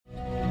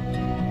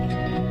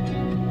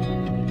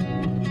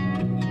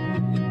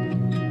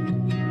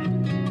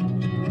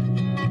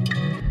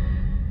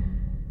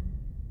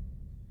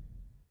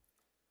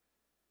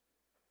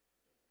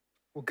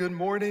Good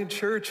morning,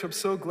 church. I'm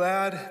so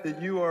glad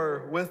that you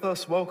are with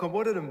us. Welcome.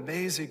 What an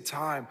amazing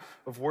time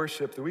of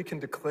worship that we can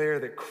declare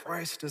that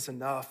Christ is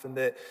enough and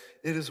that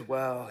it is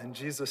well. In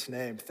Jesus'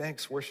 name,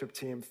 thanks, worship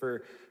team,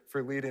 for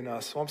leading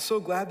us. So I'm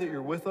so glad that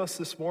you're with us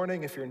this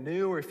morning. If you're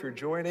new or if you're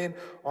joining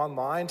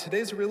online,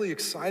 today's a really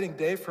exciting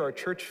day for our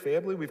church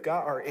family. We've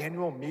got our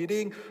annual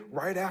meeting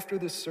right after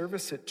this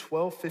service at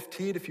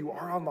 12:15. If you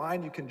are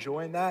online, you can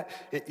join that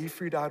at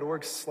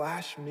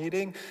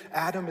efree.org/meeting.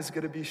 Adam is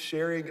going to be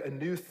sharing a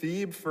new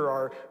theme for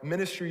our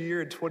ministry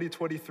year in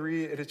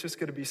 2023, and it's just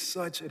going to be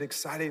such an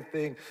exciting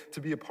thing to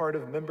be a part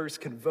of. Members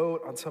can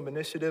vote on some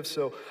initiatives,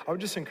 so I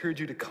would just encourage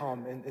you to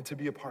come and to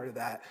be a part of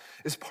that.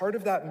 As part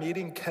of that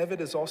meeting,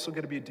 Kevin is also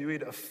going to be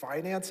doing a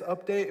finance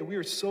update, and we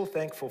are so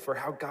thankful for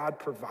how God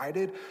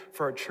provided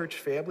for our church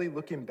family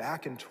looking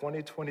back in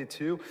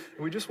 2022,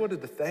 and we just wanted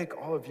to thank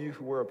all of you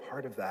who were a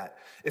part of that.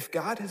 If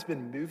God has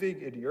been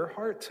moving in your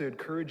heart to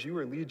encourage you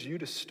or lead you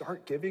to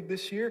start giving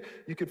this year,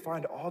 you can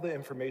find all the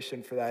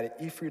information for that at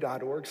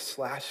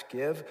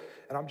efree.org/give,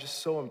 and I'm just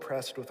so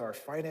impressed with our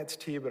finance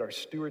team and our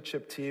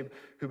stewardship team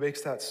who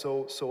makes that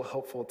so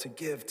helpful to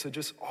give to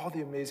just all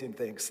the amazing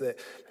things that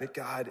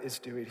God is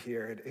doing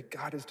here, and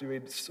God is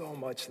doing so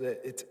much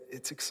that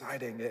it's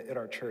exciting at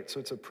our church.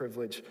 So it's a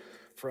privilege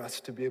for us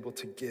to be able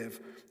to give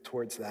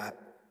towards that.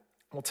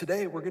 Well,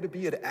 today we're going to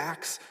be at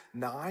Acts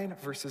 9,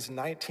 verses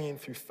 19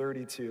 through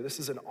 32. This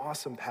is an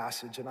awesome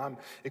passage, and I'm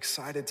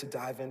excited to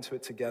dive into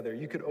it together.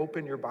 You could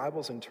open your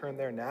Bibles and turn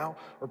there now,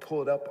 or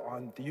pull it up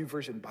on the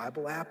YouVersion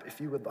Bible app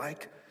if you would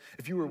like.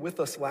 If you were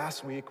with us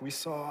last week, we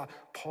saw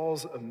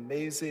Paul's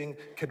amazing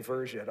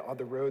conversion on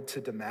the road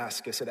to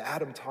Damascus, and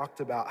Adam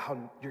talked about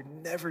how you're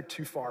never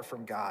too far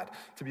from God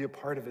to be a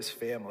part of his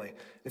family.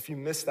 If you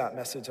missed that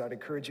message, I'd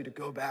encourage you to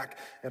go back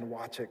and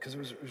watch it, because it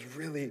was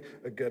really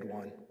a good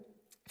one.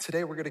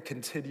 Today, we're going to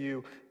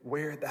continue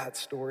where that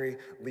story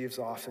leaves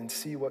off and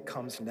see what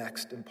comes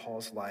next in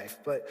Paul's life.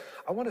 But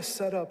I want to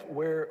set up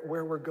where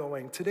we're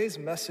going. Today's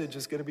message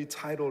is going to be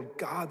titled,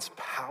 God's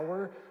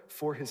Power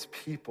for His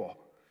People.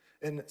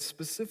 And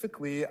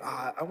specifically,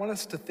 I want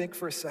us to think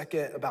for a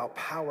second about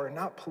power,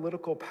 not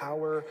political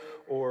power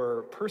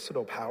or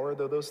personal power,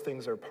 though those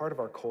things are part of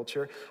our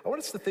culture. I want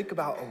us to think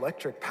about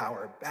electric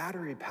power,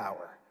 battery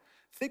power.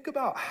 Think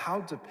about how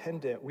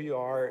dependent we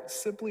are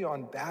simply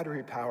on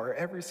battery power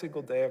every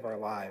single day of our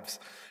lives.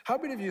 How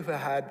many of you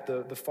have had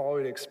the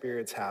following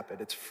experience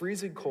happen? It's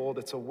freezing cold,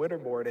 it's a winter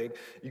morning,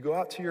 you go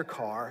out to your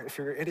car, if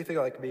you're anything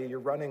like me, you're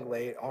running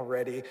late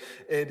already,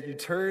 and you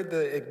turn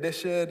the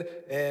ignition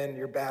and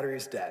your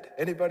battery's dead.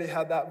 Anybody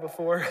had that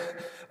before?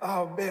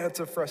 Oh man, it's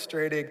a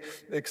frustrating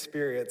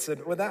experience.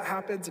 And when that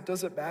happens, it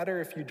doesn't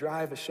matter if you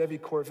drive a Chevy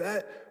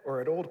Corvette or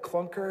an old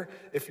clunker.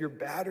 If your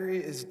battery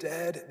is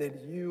dead, then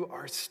you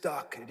are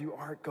stuck and you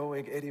aren't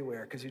going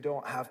anywhere because you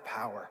don't have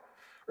power.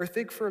 Or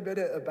think for a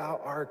minute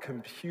about our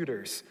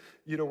computers.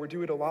 You know, we're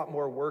doing a lot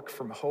more work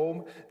from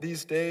home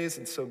these days,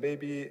 and so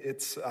maybe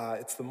it's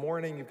the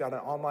morning, you've got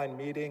an online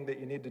meeting that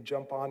you need to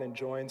jump on and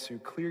join, so you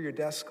clear your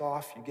desk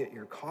off, you get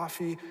your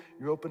coffee,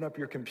 you open up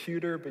your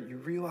computer, but you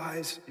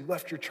realize you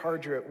left your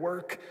charger at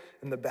work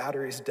and the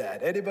battery's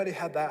dead. Anybody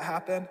had that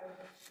happen?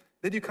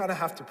 Then you kind of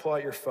have to pull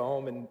out your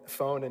phone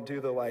and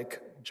do the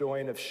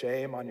join of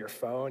shame on your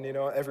phone. You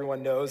know,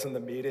 everyone knows in the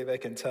meeting, they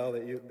can tell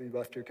that you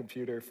left your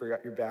computer,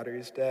 forgot your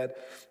battery's dead.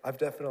 I've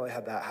definitely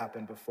had that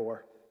happen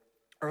before.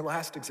 Our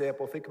last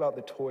example, think about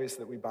the toys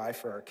that we buy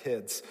for our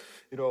kids.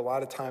 You know, a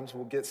lot of times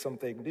we'll get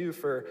something new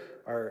for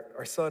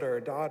our son or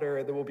our daughter,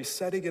 and then we'll be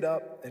setting it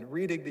up and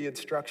reading the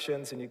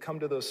instructions, and you come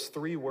to those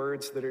 3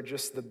 words that are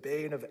just the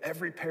bane of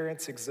every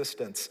parent's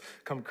existence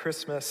come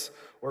Christmas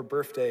or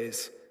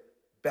birthdays: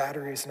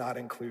 batteries not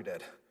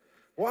included.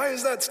 Why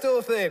is that still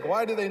a thing?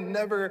 Why do they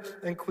never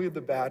include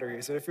the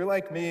batteries? And if you're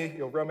like me,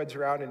 you'll rummage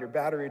around in your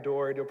battery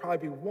door and you'll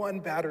probably be 1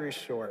 battery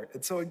short.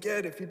 And so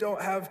again, if you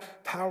don't have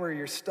power,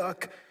 you're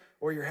stuck,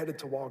 or you're headed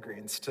to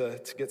Walgreens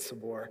to get some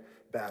more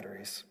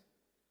batteries.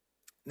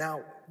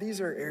 Now,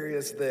 these are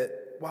areas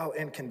that, while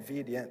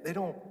inconvenient, they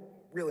don't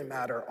really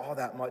matter all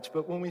that much.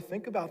 But when we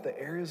think about the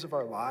areas of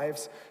our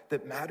lives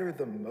that matter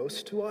the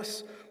most to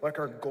us, like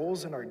our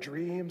goals and our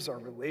dreams, our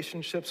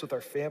relationships with our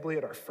family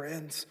and our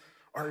friends,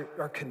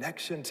 our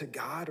connection to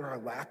God or our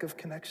lack of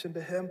connection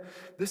to Him,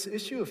 this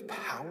issue of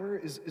power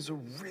is a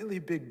really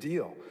big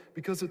deal,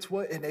 because it's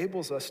what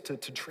enables us to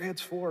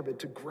transform and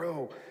to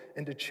grow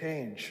and to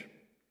change.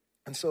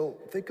 And so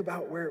think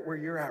about where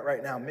you're at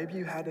right now. Maybe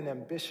you had an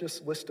ambitious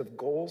list of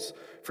goals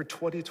for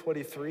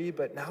 2023,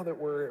 but now that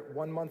we're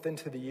 1 month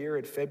into the year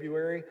in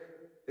February,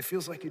 it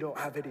feels like you don't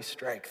have any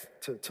strength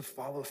to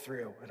follow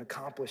through and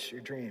accomplish your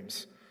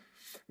dreams.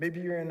 Maybe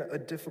you're in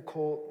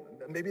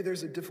maybe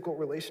there's a difficult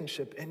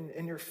relationship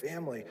in your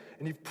family,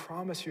 and you've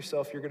promised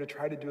yourself you're going to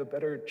try to do a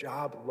better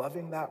job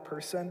loving that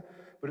person,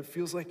 but it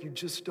feels like you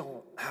just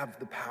don't have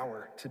the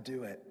power to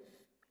do it.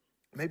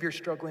 Maybe you're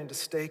struggling to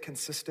stay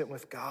consistent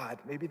with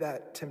God. Maybe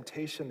that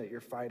temptation that you're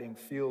fighting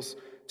feels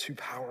too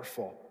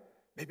powerful.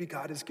 Maybe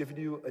God has given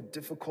you a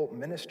difficult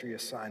ministry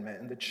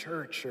assignment in the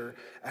church or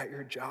at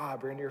your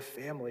job or in your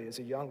family as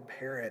a young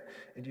parent,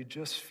 and you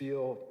just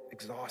feel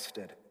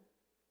exhausted.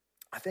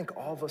 I think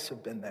all of us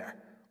have been there,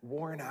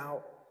 worn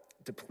out,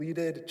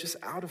 depleted, just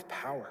out of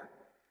power.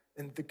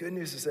 And the good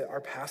news is that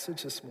our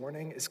passage this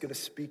morning is going to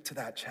speak to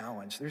that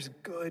challenge. There's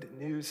good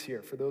news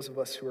here for those of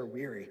us who are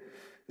weary.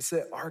 It's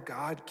that our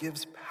God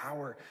gives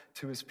power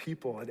to his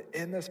people. And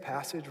in this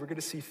passage, we're going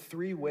to see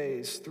three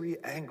ways, three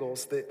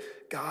angles that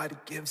God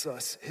gives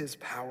us his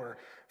power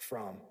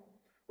from.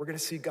 We're going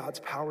to see God's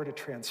power to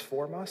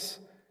transform us,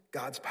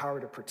 God's power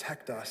to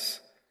protect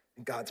us,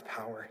 and God's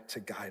power to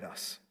guide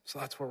us. So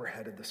that's where we're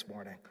headed this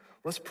morning.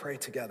 Let's pray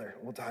together.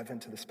 We'll dive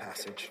into this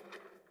passage.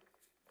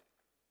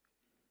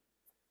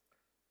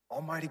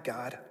 Almighty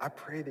God, I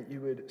pray that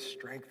you would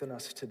strengthen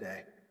us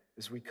today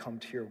as we come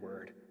to your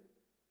word.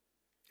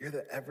 You're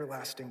the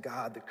everlasting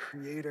God, the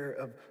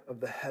creator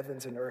of the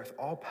heavens and earth.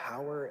 All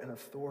power and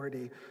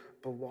authority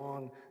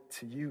belong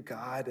to you,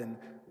 God. And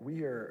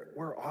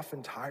we're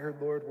often tired,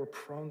 Lord. We're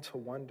prone to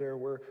wonder.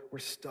 We're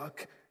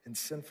stuck in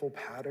sinful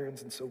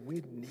patterns. And so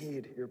we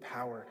need your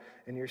power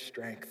and your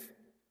strength.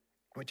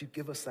 Would you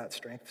give us that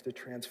strength to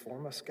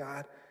transform us,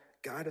 God?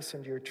 Guide us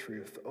into your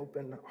truth.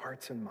 Open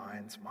hearts and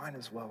minds, mine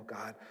as well,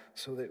 God,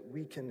 so that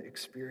we can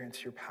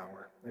experience your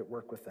power at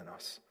work within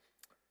us.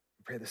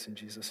 We pray this in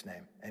Jesus'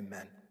 name.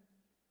 Amen.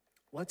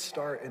 Let's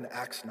start in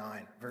Acts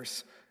 9,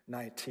 verse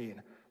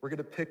 19. We're going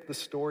to pick the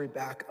story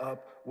back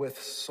up with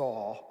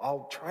Saul.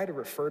 I'll try to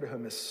refer to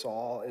him as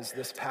Saul, as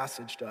this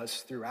passage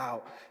does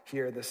throughout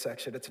here, this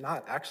section. It's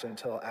not actually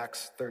until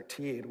Acts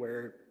 13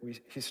 where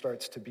he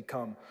starts to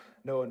become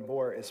known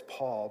more as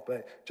Paul.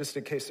 But just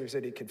in case there's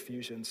any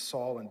confusion,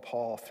 Saul and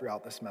Paul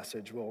throughout this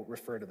message will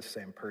refer to the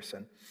same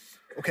person.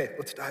 Okay,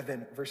 let's dive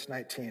in. Verse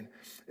 19.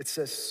 It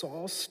says,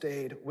 Saul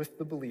stayed with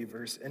the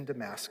believers in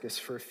Damascus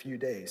for a few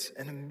days,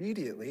 and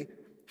immediately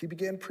he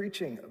began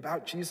preaching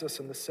about Jesus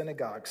in the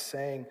synagogue,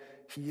 saying,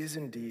 he is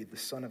indeed the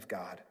Son of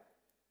God.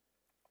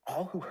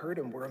 All who heard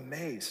him were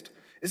amazed.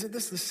 Isn't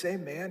this the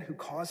same man who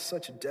caused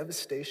such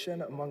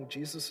devastation among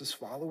Jesus'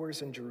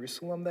 followers in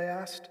Jerusalem, they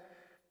asked?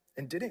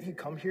 And didn't he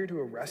come here to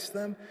arrest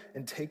them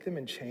and take them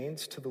in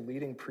chains to the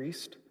leading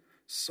priest?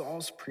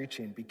 Saul's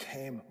preaching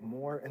became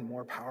more and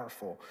more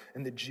powerful,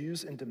 and the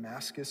Jews in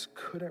Damascus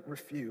couldn't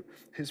refute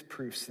his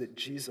proofs that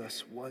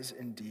Jesus was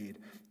indeed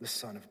the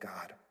Son of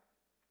God,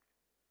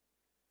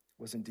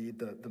 was indeed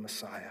the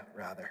Messiah,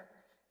 rather.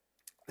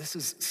 This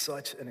is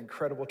such an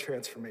incredible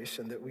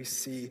transformation that we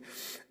see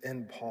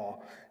in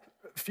Paul.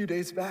 A few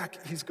days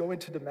back, he's going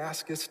to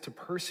Damascus to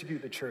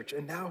persecute the church,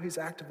 and now he's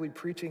actively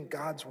preaching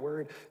God's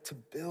word to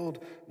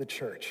build the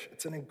church.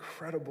 It's an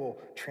incredible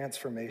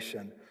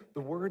transformation.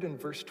 The word in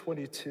verse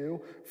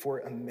 22 for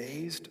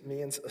amazed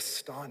means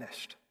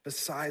astonished,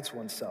 besides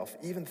oneself,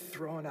 even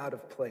thrown out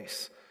of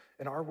place.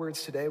 In our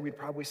words today, we'd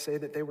probably say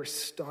that they were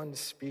stunned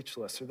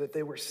speechless, or that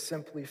they were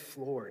simply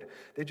floored.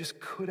 They just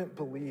couldn't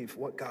believe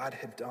what God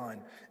had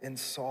done in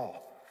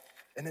Saul.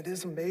 And it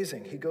is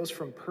amazing. He goes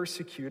from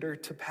persecutor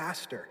to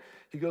pastor.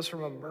 He goes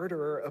from a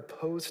murderer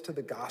opposed to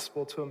the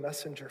gospel to a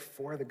messenger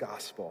for the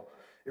gospel.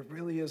 It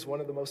really is one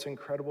of the most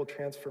incredible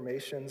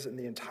transformations in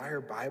the entire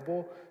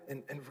Bible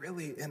and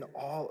really in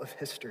all of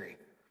history.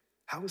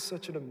 How is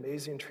such an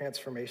amazing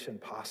transformation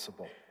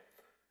possible?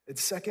 In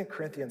 2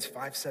 Corinthians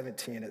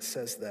 5:17, it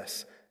says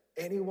this,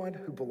 anyone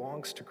who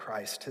belongs to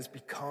Christ has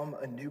become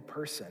a new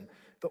person.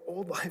 The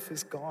old life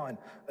is gone.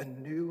 A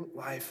new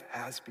life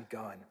has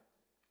begun.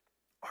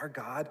 Our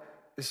God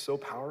is so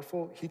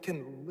powerful, he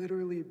can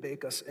literally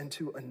make us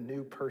into a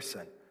new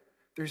person.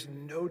 There's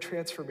no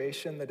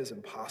transformation that is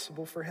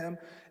impossible for him,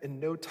 and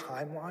no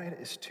timeline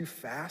is too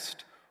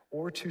fast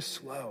or too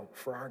slow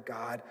for our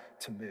God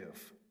to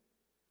move.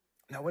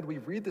 Now, when we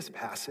read this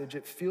passage,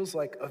 it feels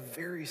like a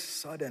very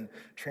sudden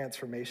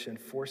transformation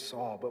for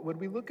Saul. But when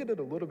we look at it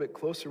a little bit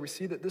closer, we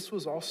see that this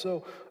was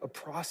also a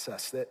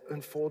process that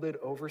unfolded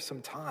over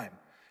some time.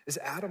 As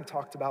Adam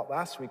talked about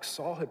last week,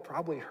 Saul had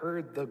probably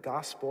heard the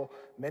gospel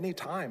many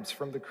times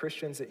from the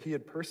Christians that he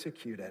had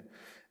persecuted.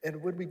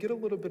 And when we get a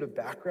little bit of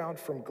background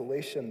from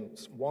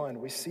Galatians 1,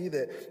 we see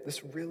that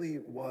this really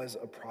was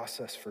a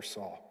process for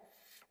Saul.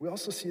 We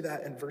also see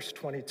that in verse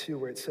 22,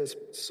 where it says,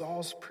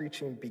 Saul's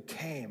preaching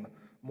became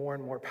more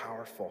and more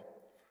powerful.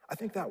 I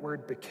think that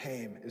word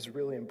became is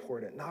really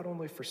important, not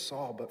only for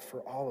Saul, but for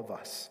all of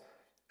us.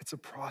 It's a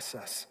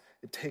process.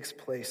 It takes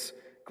place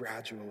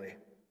gradually.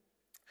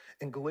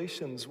 In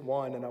Galatians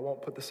 1, and I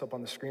won't put this up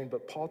on the screen,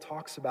 but Paul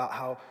talks about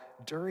how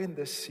during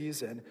this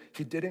season,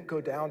 he didn't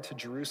go down to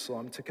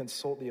Jerusalem to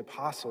consult the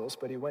apostles,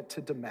 but he went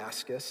to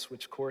Damascus,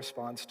 which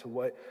corresponds to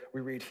what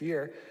we read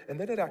here. And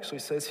then it actually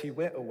says he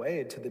went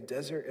away to the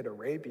desert in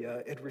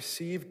Arabia and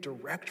received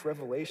direct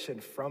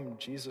revelation from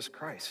Jesus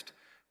Christ.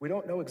 We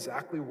don't know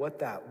exactly what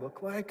that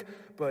looked like,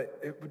 but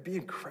it would be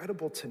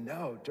incredible to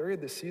know during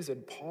this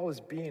season, Paul is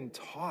being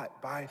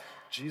taught by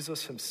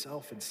Jesus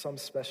himself in some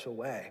special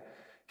way.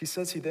 He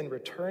says he then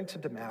returned to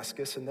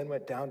Damascus and then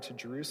went down to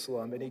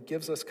Jerusalem, and he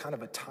gives us kind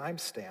of a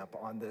timestamp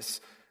on this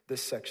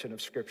this section of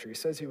scripture. He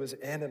says he was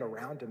in and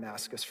around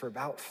Damascus for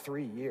about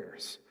 3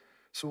 years.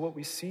 So what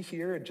we see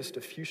here in just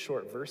a few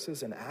short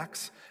verses in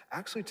Acts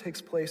actually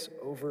takes place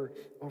over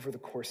the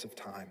course of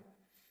time.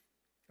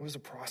 It was a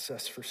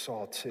process for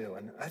Saul too,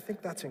 and I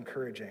think that's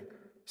encouraging.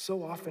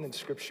 So often in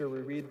scripture, we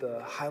read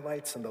the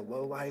highlights and the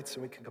lowlights,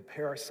 and we can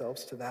compare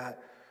ourselves to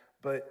that,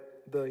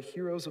 but the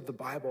heroes of the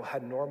Bible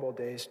had normal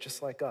days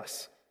just like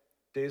us,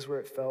 days where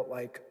it felt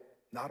like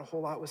not a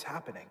whole lot was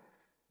happening,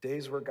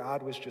 days where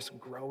God was just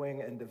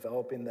growing and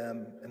developing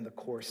them in the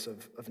course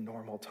of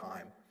normal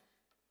time.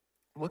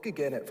 Look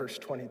again at verse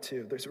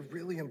 22. There's a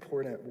really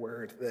important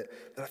word that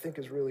I think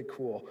is really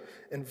cool.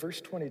 In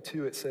verse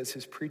 22, it says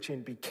his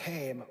preaching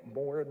became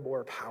more and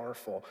more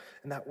powerful.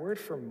 And that word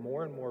for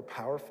more and more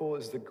powerful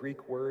is the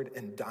Greek word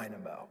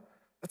endynamo.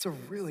 That's a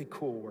really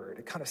cool word.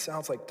 It kind of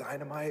sounds like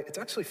dynamite. It's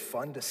actually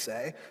fun to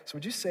say. So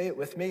would you say it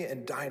with me?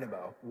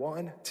 Endynamo.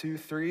 1, 2,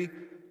 3.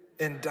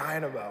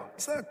 Endynamo.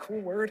 Isn't that a cool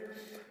word?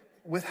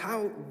 With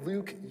how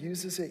Luke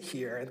uses it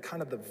here and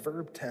kind of the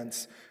verb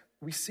tense,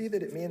 we see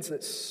that it means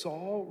that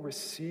Saul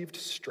received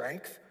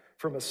strength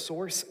from a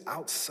source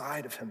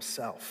outside of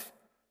himself.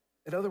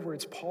 In other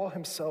words, Paul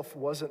himself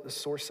wasn't the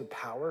source of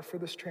power for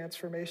this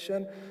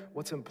transformation.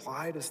 What's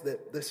implied is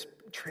that this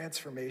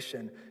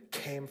transformation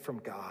came from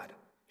God.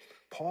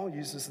 Paul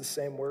uses the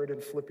same word in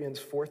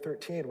Philippians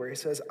 4:13, where he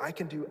says, I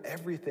can do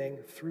everything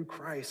through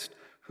Christ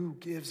who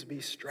gives me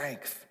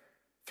strength,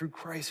 through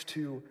Christ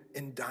who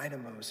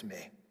endynamos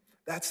me.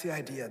 That's the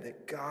idea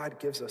that God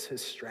gives us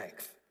his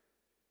strength.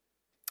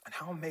 And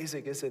how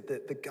amazing is it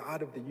that the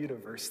God of the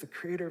universe, the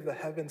creator of the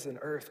heavens and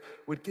earth,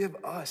 would give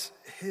us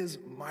his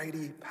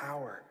mighty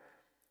power?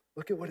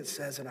 Look at what it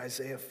says in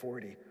Isaiah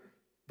 40.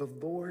 The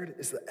Lord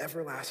is the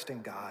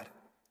everlasting God,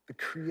 the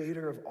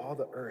creator of all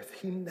the earth.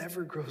 He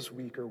never grows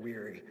weak or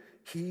weary.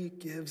 He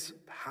gives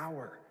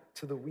power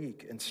to the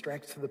weak and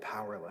strength to the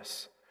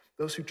powerless.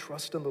 Those who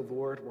trust in the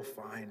Lord will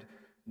find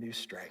new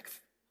strength.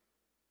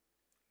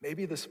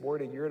 Maybe this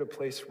morning you're at a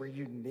place where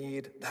you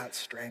need that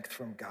strength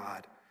from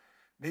God.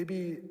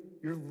 Maybe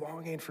you're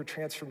longing for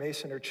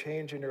transformation or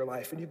change in your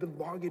life, and you've been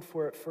longing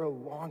for it for a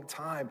long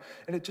time,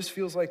 and it just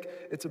feels like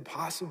it's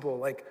impossible.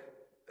 Like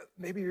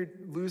maybe you're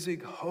losing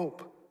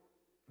hope.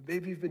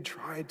 Maybe you've been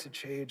trying to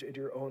change in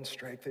your own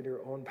strength and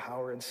your own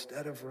power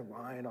instead of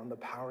relying on the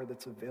power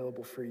that's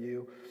available for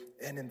you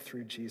in and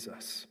through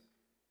Jesus.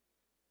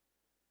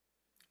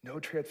 No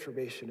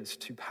transformation is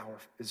too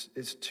powerful,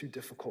 is too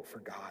difficult for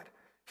God.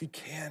 He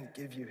can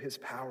give you his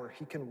power.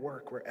 He can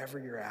work wherever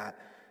you're at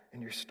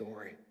in your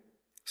story.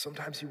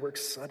 Sometimes he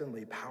works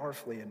suddenly,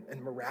 powerfully,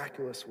 in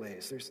miraculous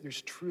ways.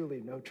 There's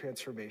truly no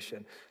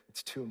transformation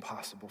that's too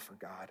impossible for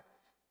God.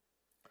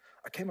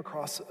 I came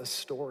across a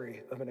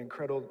story of an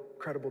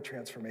incredible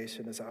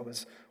transformation as I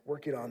was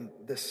working on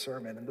this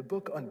sermon. In the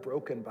book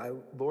Unbroken by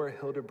Laura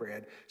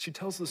Hildebrand, she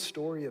tells the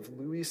story of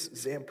Luis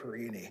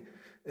Zamperini.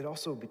 It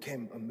also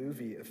became a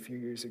movie a few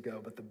years ago,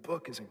 but the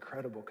book is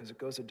incredible because it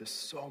goes into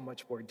so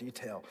much more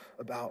detail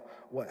about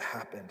what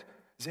happened.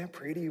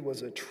 Zamperini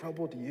was a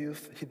troubled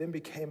youth. He then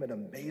became an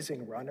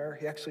amazing runner.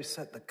 He actually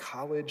set the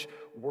college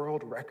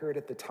world record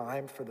at the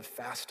time for the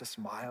fastest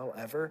mile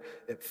ever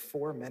at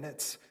 4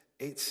 minutes,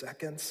 8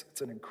 seconds. It's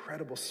an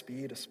incredible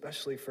speed,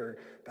 especially for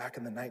back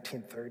in the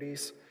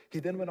 1930s. He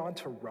then went on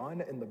to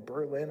run in the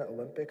Berlin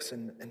Olympics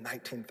in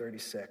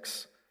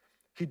 1936.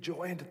 He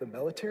joined the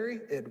military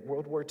in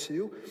World War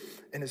II,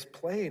 and his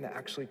plane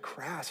actually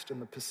crashed in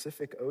the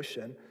Pacific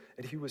Ocean,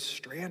 and he was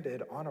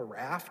stranded on a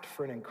raft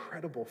for an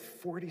incredible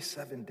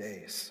 47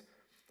 days.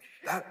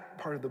 That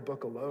part of the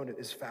book alone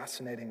is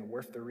fascinating and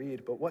worth the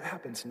read, but what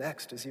happens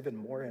next is even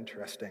more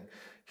interesting.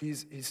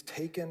 He's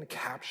taken,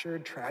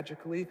 captured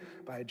tragically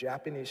by a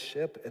Japanese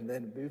ship, and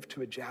then moved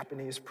to a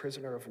Japanese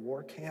prisoner of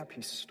war camp.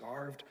 He's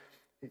starved,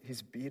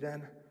 he's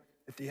beaten.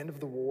 At the end of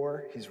the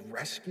war, he's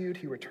rescued.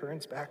 He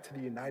returns back to the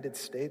United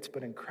States,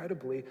 but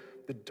incredibly,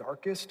 the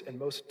darkest and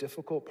most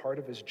difficult part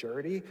of his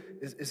journey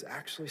is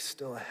actually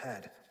still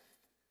ahead.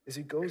 As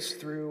he goes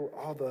through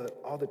all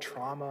the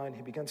trauma and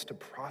he begins to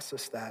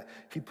process that,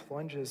 he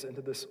plunges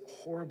into this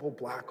horrible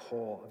black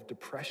hole of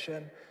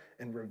depression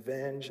and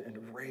revenge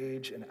and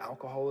rage and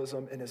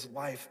alcoholism, and his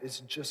life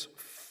is just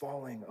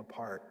falling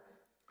apart.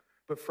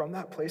 But from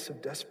that place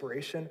of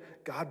desperation,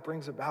 God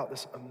brings about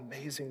this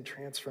amazing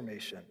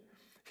transformation.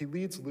 He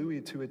leads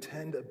Louis to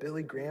attend a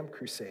Billy Graham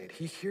crusade.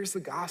 He hears the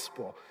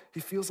gospel.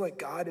 He feels like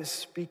God is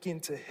speaking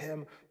to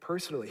him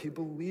personally. He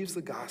believes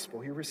the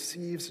gospel. He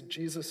receives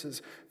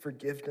Jesus'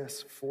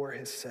 forgiveness for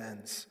his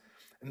sins.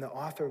 And the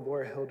author,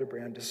 Laura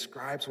Hildebrand,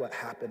 describes what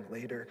happened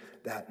later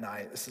that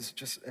night. This is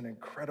just an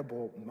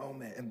incredible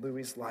moment in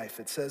Louis' life.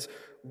 It says,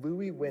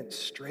 Louis went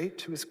straight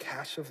to his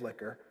cache of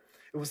liquor.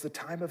 It was the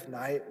time of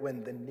night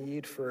when the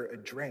need for a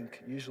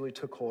drink usually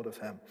took hold of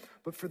him.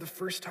 But for the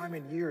first time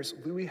in years,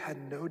 Louis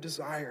had no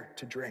desire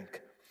to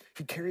drink.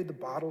 He carried the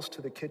bottles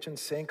to the kitchen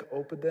sink,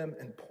 opened them,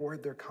 and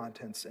poured their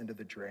contents into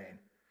the drain.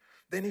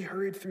 Then he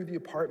hurried through the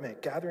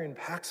apartment, gathering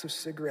packs of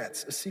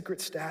cigarettes, a secret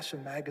stash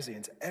of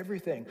magazines,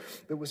 everything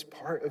that was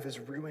part of his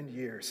ruined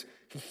years.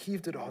 He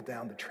heaved it all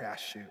down the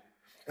trash chute.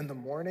 In the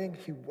morning,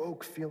 he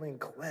woke feeling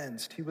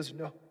cleansed. He was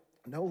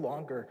no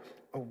longer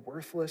a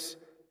worthless,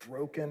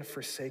 broken,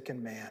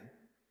 forsaken man.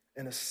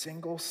 In a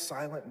single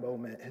silent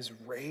moment, his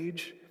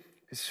rage,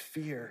 his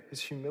fear,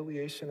 his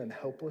humiliation, and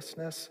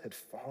helplessness had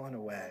fallen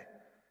away.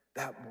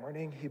 That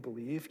morning, he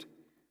believed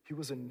he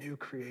was a new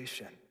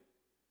creation.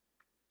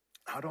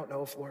 I don't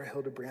know if Laura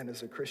Hildebrand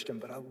is a Christian,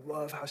 but I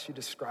love how she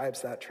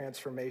describes that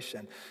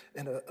transformation.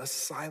 In a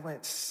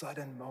silent,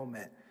 sudden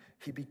moment,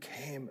 he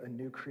became a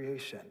new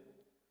creation.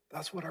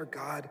 That's what our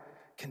God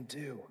can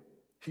do.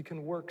 He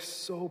can work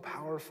so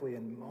powerfully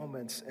in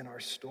moments in our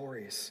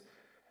stories.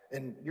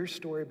 And your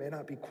story may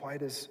not be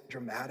quite as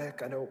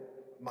dramatic. I know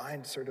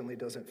mine certainly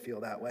doesn't feel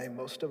that way.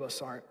 Most of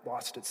us aren't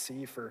lost at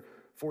sea for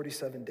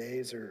 47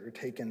 days or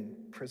taken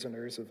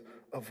prisoners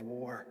of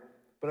war.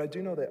 But I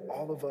do know that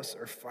all of us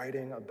are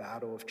fighting a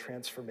battle of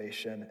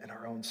transformation in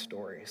our own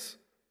stories.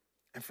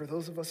 And for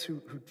those of us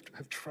who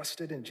have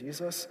trusted in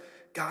Jesus,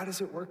 God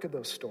is at work in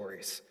those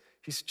stories.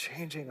 He's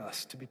changing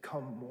us to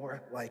become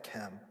more like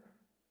him.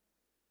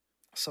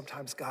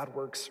 Sometimes God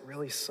works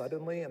really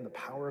suddenly in the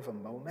power of a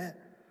moment.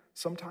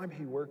 Sometimes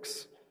he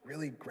works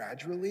really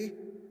gradually.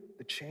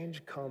 The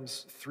change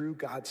comes through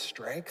God's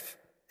strength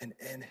and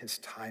in his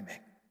timing.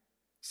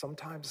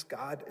 Sometimes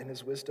God, in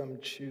his wisdom,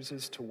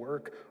 chooses to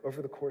work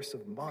over the course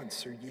of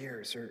months or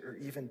years or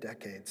even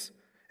decades.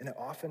 And it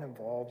often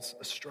involves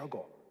a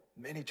struggle,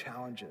 many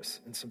challenges,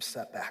 and some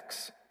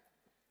setbacks.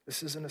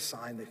 This isn't a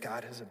sign that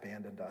God has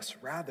abandoned us.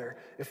 Rather,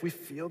 if we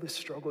feel this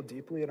struggle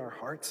deeply in our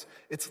hearts,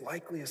 it's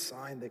likely a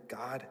sign that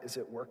God is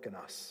at work in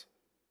us.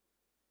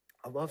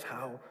 I love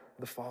how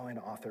the following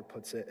author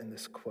puts it in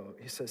this quote.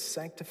 He says,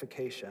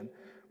 sanctification,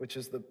 which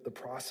is the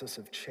process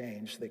of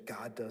change that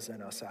God does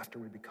in us after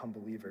we become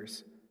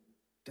believers,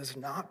 does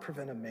not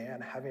prevent a man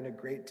having a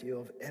great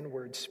deal of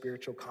inward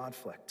spiritual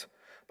conflict.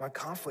 By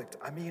conflict,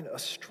 I mean a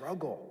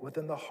struggle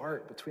within the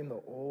heart between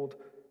the old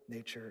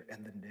nature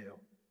and the new.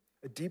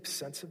 A deep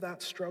sense of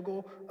that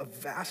struggle, a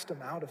vast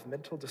amount of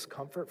mental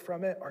discomfort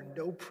from it, are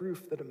no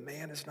proof that a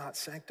man is not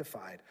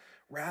sanctified.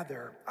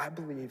 Rather, I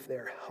believe they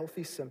are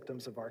healthy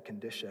symptoms of our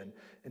condition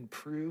and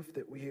prove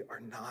that we are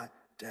not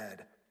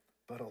dead,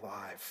 but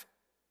alive.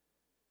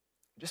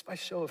 Just by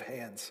show of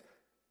hands,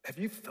 have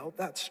you felt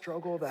that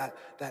struggle,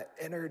 that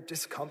inner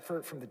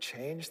discomfort from the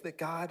change that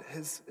God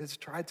has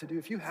tried to do?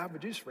 If you have,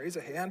 would you just raise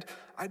a hand?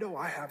 I know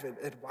I have it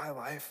in my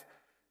life.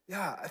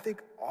 Yeah, I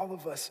think all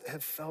of us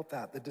have felt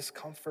that, the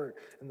discomfort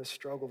and the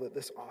struggle that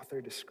this author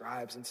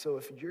describes. And so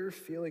if you're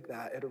feeling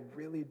that in a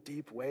really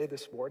deep way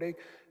this morning,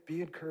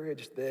 be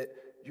encouraged that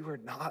you are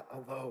not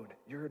alone.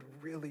 You're in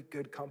really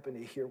good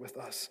company here with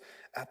us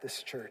at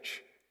this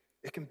church.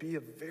 It can be a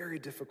very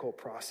difficult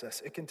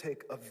process. It can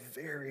take a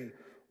very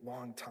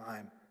long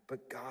time,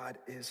 but God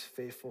is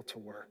faithful to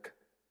work.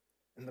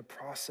 In the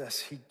process,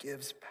 he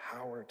gives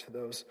power to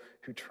those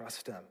who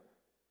trust him.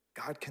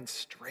 God can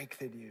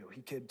strengthen you.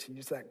 He can, to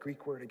use that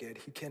Greek word again,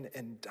 he can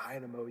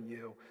endynamo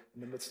you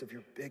in the midst of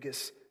your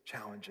biggest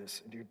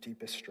challenges and your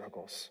deepest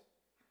struggles.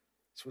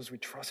 So as we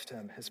trust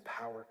him, his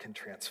power can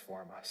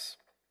transform us.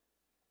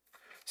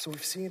 So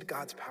we've seen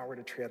God's power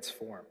to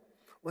transform.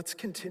 Let's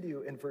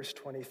continue in verse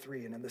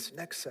 23. And in this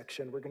next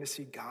section, we're going to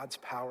see God's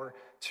power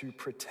to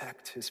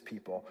protect his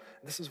people.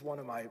 And this is one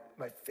of my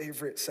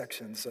favorite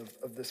sections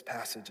of this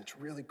passage. It's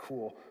really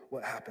cool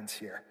what happens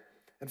here.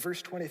 In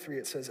verse 23,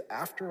 it says,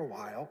 after a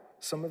while,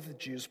 some of the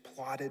Jews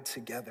plotted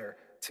together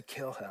to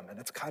kill him. And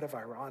it's kind of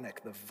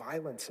ironic. The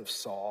violence of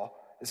Saul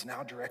is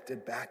now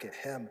directed back at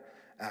him,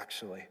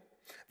 actually.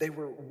 They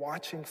were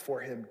watching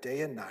for him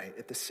day and night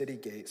at the city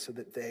gate so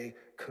that they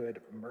could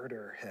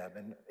murder him.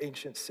 And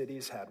ancient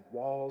cities had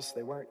walls.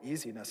 They weren't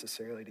easy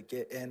necessarily to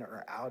get in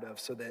or out of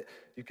so that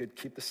you could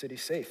keep the city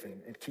safe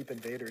and keep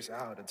invaders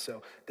out. And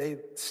so they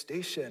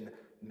stationed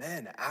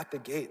men at the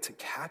gate to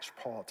catch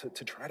Paul,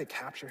 to try to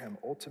capture him,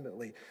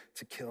 ultimately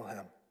to kill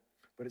him.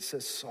 But it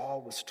says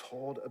Saul was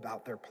told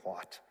about their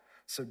plot.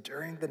 So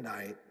during the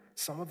night,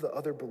 some of the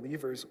other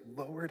believers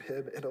lowered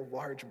him in a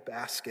large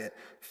basket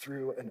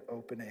through an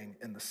opening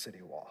in the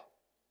city wall.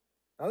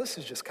 Now, this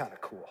is just kind of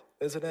cool,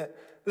 isn't it?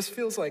 This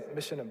feels like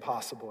Mission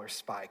Impossible or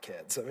Spy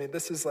Kids. I mean,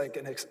 this is like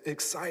an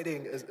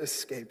exciting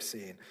escape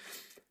scene.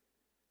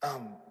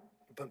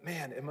 But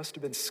man, it must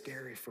have been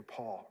scary for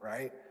Paul,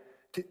 right?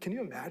 Can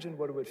you imagine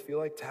what it would feel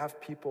like to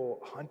have people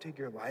hunting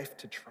your life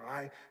to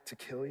try to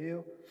kill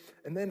you?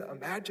 And then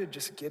imagine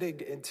just getting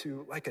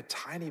into like a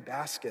tiny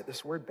basket.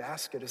 This word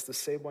basket is the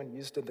same one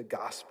used in the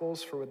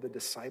Gospels for when the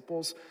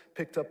disciples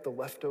picked up the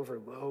leftover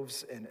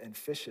loaves and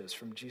fishes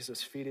from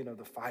Jesus' feeding of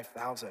the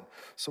 5,000.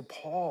 So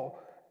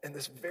Paul, in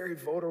this very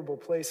vulnerable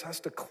place, has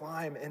to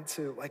climb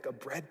into like a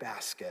bread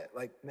basket,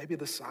 like maybe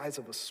the size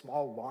of a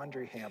small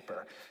laundry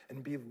hamper,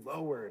 and be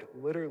lowered,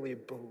 literally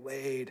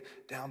belayed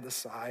down the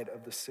side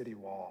of the city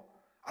wall.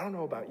 I don't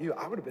know about you,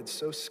 I would have been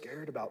so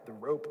scared about the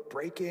rope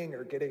breaking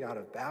or getting out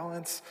of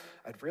balance.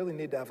 I'd really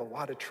need to have a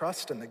lot of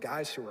trust in the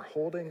guys who were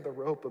holding the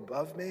rope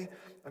above me.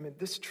 I mean,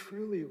 this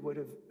truly would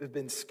have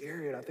been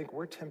scary, and I think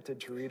we're tempted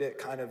to read it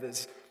kind of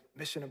as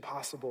Mission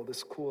Impossible,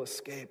 this cool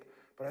escape.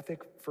 But I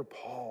think for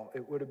Paul,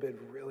 it would have been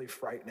really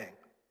frightening.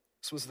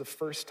 This was the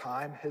first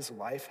time his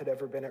life had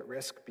ever been at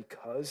risk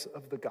because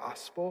of the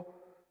gospel.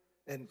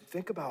 And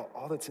think about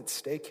all that's at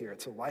stake here.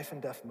 It's a life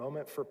and death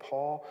moment for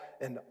Paul,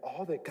 and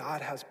all that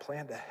God has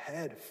planned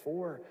ahead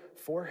for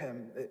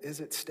him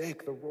is at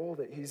stake, the role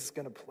that he's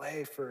going to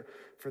play for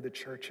the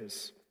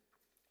churches.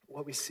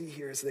 What we see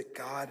here is that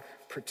God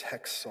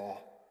protects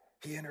Saul.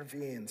 He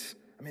intervenes.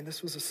 I mean,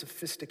 this was a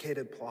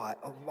sophisticated plot.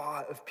 A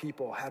lot of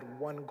people had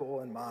one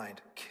goal in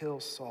mind: kill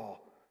Saul.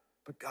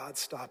 But God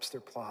stops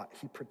their plot.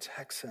 He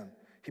protects him.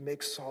 He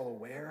makes Saul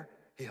aware.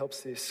 He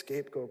helps the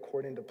escape go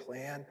according to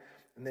plan.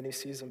 And then he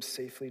sees him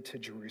safely to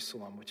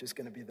Jerusalem, which is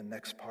going to be the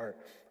next part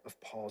of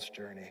Paul's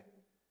journey.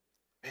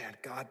 Man,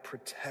 God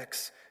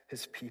protects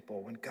his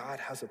people. When God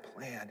has a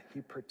plan,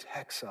 he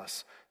protects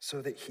us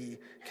so that he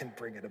can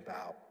bring it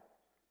about.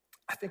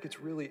 I think it's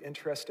really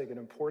interesting and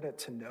important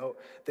to note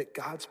that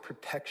God's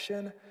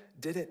protection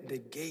didn't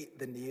negate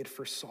the need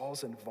for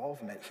Saul's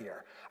involvement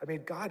here. I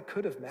mean, God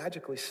could have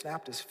magically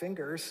snapped his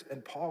fingers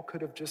and Paul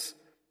could have just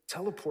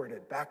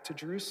teleported back to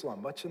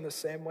Jerusalem, much in the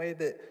same way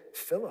that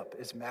Philip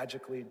is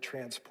magically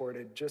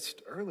transported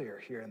just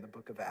earlier here in the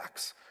book of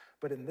Acts.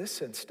 But in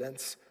this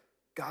instance,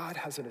 God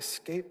has an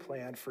escape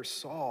plan for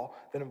Saul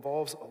that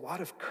involves a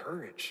lot of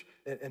courage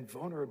and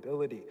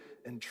vulnerability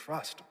and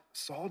trust.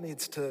 Saul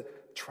needs to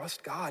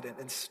trust God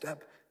and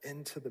step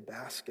into the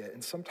basket.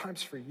 And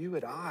sometimes for you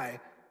and I,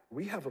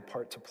 we have a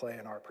part to play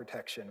in our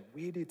protection.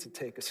 We need to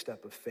take a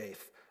step of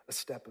faith, a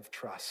step of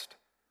trust.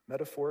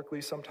 Metaphorically,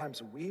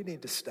 sometimes we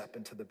need to step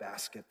into the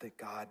basket that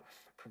God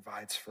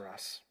provides for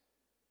us.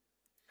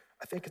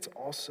 I think it's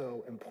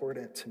also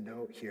important to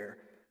note here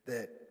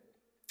that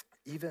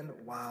even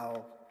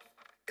while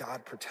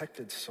God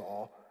protected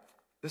Saul,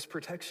 this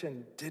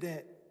protection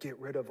didn't get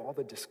rid of all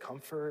the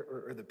discomfort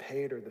or the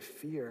pain or the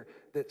fear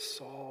that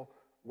Saul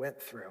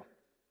went through.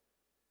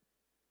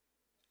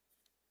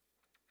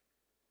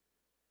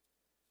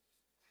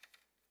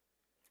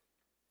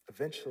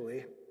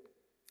 Eventually,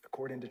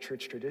 according to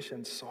church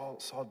tradition,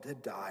 Saul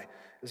did die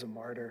as a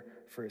martyr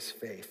for his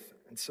faith.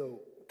 And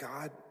so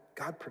God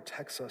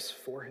protects us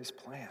for his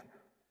plan.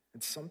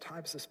 And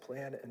sometimes this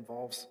plan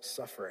involves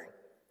suffering.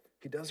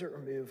 He doesn't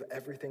remove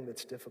everything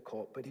that's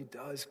difficult, but he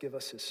does give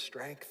us his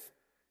strength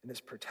and his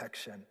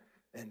protection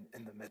in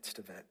the midst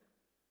of it.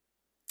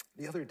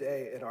 The other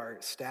day at our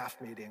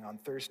staff meeting on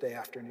Thursday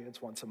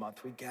afternoons once a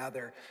month, we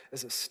gather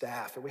as a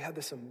staff, and we had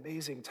this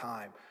amazing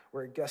time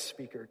where a guest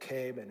speaker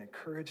came and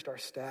encouraged our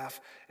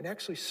staff and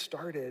actually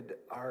started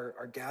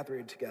our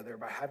gathering together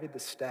by having the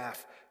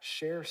staff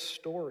share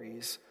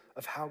stories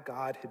of how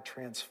God had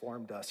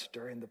transformed us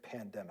during the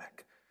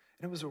pandemic.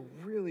 And it was a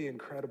really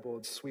incredible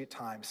and sweet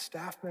time.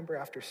 Staff member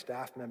after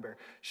staff member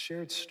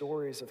shared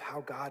stories of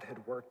how God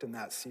had worked in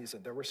that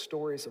season. There were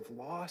stories of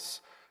loss,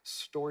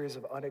 stories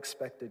of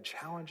unexpected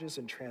challenges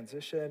and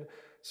transition,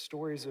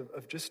 stories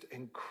of just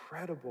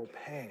incredible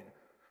pain.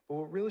 But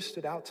what really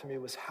stood out to me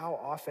was how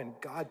often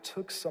God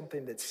took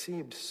something that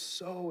seemed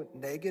so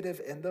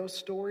negative in those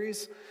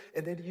stories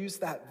and then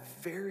used that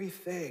very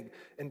thing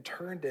and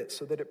turned it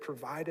so that it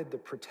provided the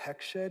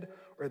protection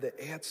or the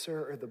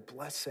answer or the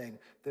blessing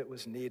that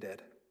was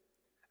needed.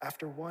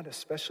 After one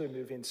especially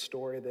moving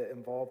story that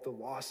involved the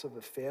loss of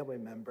a family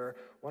member,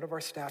 one of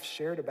our staff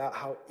shared about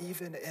how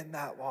even in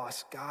that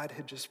loss, God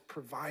had just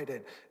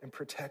provided and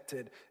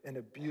protected in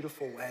a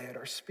beautiful way. And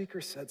our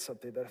speaker said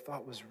something that I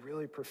thought was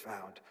really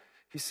profound.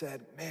 He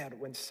said, man,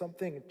 when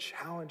something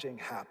challenging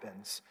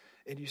happens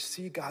and you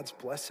see God's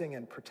blessing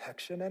and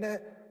protection in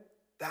it,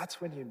 that's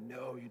when you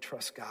know you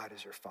trust God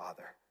as your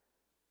Father.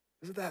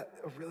 Isn't that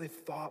a really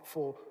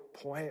thoughtful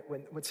point?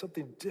 When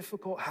something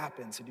difficult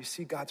happens and you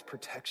see God's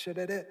protection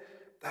in it,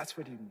 that's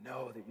when you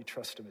know that you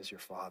trust him as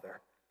your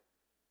Father.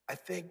 I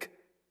think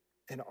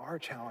in our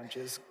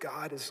challenges,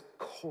 God is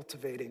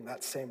cultivating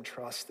that same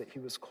trust that he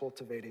was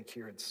cultivating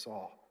here in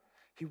Saul.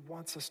 He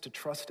wants us to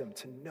trust him,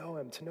 to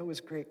know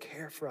his great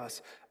care for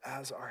us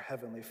as our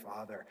Heavenly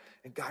Father.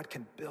 And God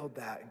can build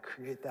that and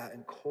create that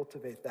and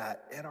cultivate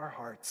that in our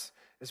hearts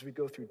as we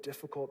go through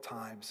difficult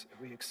times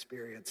and we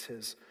experience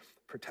his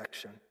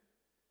protection.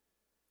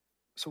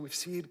 So we've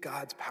seen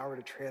God's power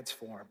to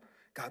transform,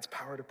 God's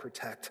power to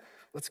protect.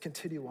 Let's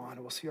continue on,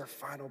 and we'll see our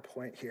final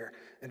point here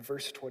in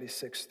verse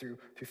 26 through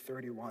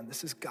 31.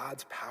 This is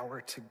God's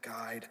power to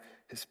guide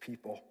his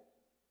people.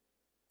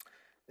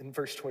 In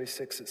verse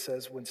 26, it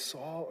says, when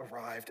Saul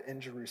arrived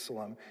in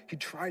Jerusalem, he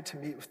tried to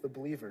meet with the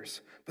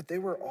believers, but they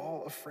were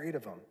all afraid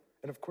of him.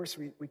 And of course,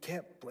 we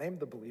can't blame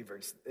the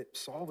believers.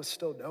 Saul was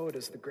still known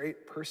as the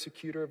great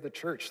persecutor of the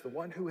church, the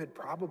one who had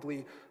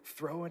probably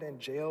thrown in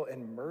jail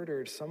and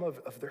murdered some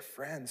of their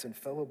friends and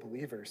fellow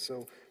believers.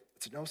 So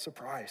it's no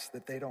surprise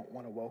that they don't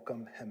want to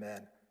welcome him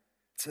in.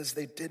 It says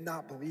they did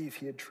not believe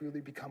he had truly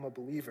become a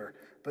believer.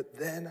 But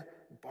then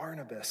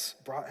Barnabas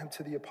brought him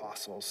to the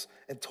apostles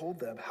and told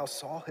them how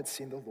Saul had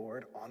seen the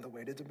Lord on the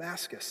way to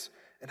Damascus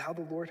and how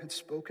the Lord had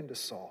spoken to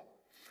Saul.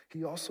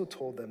 He also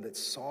told them that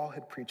Saul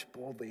had preached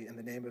boldly in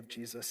the name of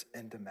Jesus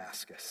in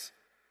Damascus.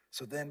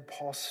 So then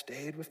Paul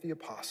stayed with the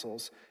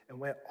apostles and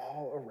went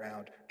all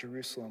around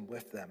Jerusalem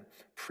with them,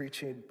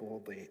 preaching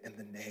boldly in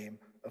the name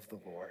of the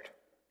Lord.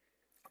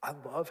 I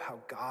love how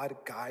God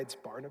guides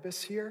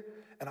Barnabas here,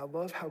 and I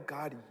love how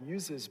God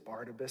uses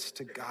Barnabas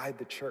to guide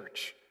the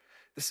church.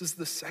 This is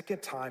the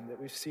second time that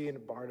we've seen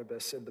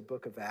Barnabas in the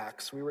book of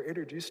Acts. We were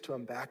introduced to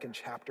him back in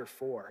chapter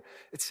 4.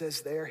 It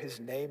says there his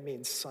name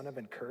means son of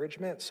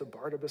encouragement. So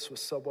Barnabas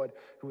was someone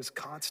who was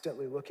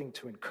constantly looking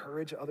to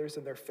encourage others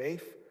in their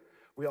faith.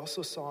 We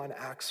also saw in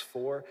Acts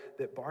 4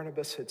 that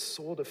Barnabas had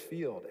sold a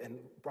field and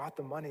brought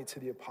the money to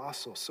the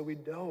apostles. So we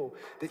know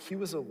that he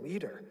was a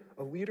leader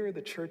of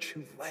the church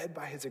who led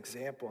by his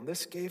example. And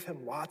this gave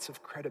him lots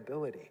of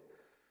credibility.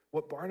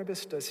 What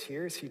Barnabas does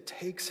here is he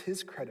takes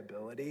his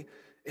credibility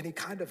and he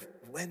kind of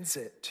lends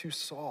it to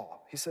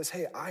Saul. He says,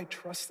 hey, I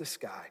trust this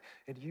guy,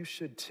 and you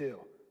should too.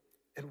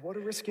 And what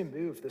a risky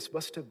move this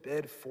must have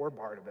been for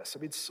Barnabas.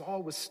 I mean,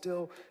 Saul was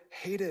still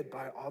hated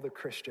by all the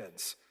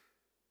Christians.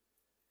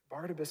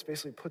 Barnabas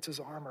basically puts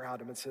his arm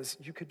around him and says,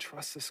 you could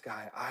trust this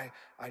guy.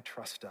 I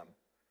trust him.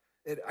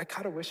 I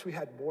kind of wish we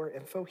had more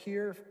info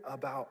here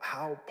about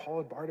how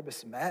Paul and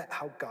Barnabas met,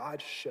 how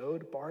God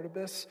showed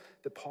Barnabas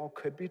that Paul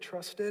could be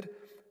trusted.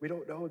 We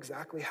don't know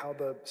exactly how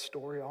the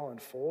story all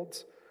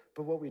unfolds,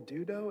 but what we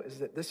do know is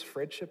that this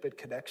friendship and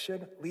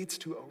connection leads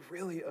to a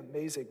really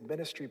amazing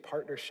ministry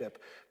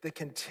partnership that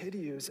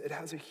continues. It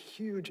has a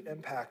huge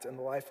impact in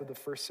the life of the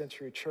first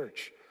century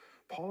church.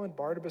 Paul and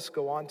Barnabas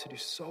go on to do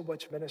so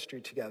much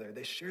ministry together.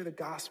 They share the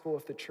gospel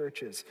with the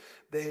churches.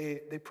 They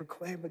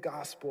proclaim the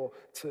gospel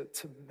to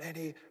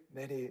many,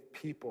 many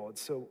people. And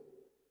so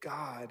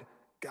God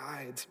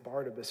guides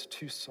Barnabas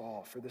to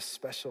Saul for this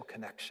special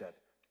connection.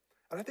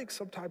 And I think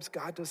sometimes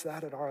God does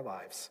that in our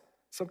lives.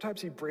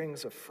 Sometimes he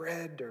brings a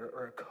friend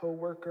or a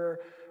coworker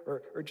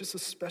or just a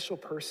special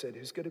person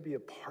who's going to be a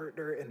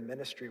partner in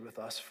ministry with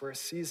us for a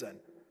season.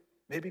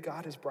 Maybe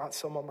God has brought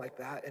someone like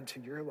that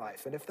into your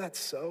life. And if that's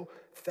so,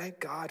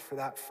 thank God for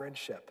that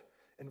friendship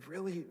and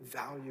really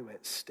value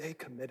it. Stay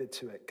committed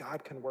to it.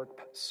 God can work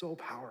so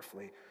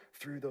powerfully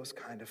through those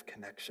kind of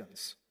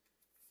connections.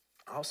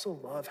 I also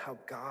love how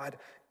God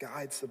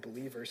guides the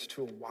believers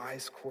to a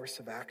wise course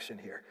of action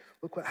here.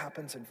 Look what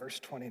happens in verse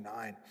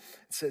 29. It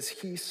says,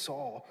 he,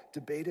 Saul,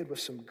 debated with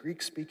some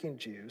Greek-speaking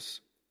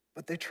Jews,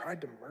 but they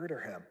tried to murder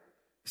him.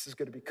 This is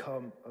going to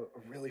become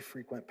a really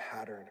frequent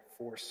pattern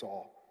for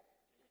Saul.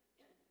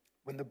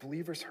 When the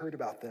believers heard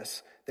about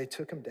this, they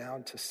took him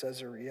down to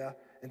Caesarea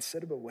and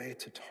sent him away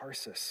to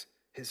Tarsus,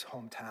 his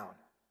hometown.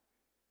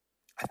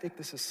 I think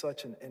this is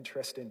such an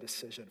interesting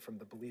decision from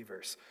the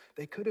believers.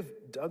 They could have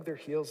dug their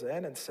heels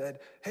in and said,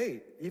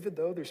 hey, even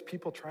though there's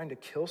people trying to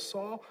kill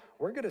Saul,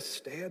 we're going to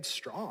stand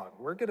strong.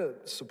 We're going to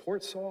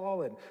support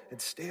Saul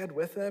and stand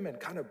with him and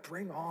kind of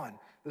bring on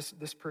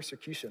this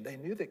persecution. They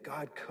knew that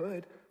God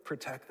could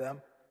protect them,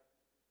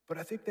 but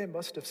I think they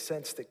must have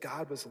sensed that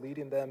God was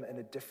leading them in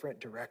a different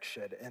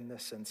direction in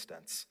this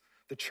instance.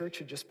 The church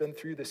had just been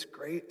through this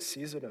great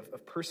season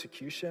of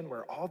persecution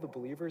where all the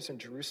believers in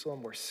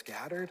Jerusalem were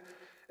scattered.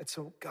 And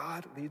so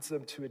God leads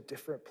them to a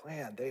different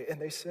plan.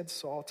 They sent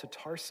Saul to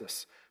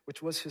Tarsus,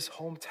 which was his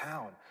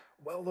hometown,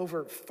 well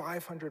over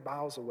 500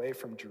 miles away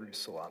from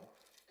Jerusalem.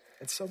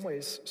 In some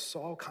ways,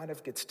 Saul kind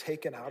of gets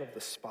taken out of the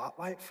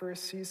spotlight for a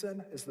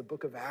season as the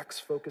book of Acts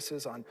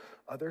focuses on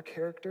other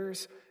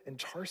characters, and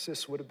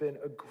Tarsus would have been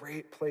a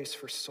great place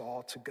for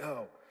Saul to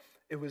go.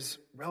 It was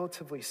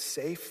relatively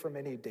safe from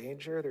any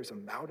danger. There's a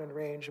mountain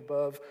range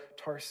above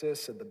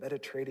Tarsus and the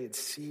Mediterranean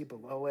Sea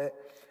below it.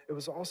 It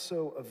was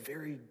also a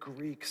very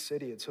Greek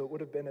city, and so it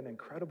would have been an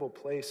incredible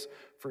place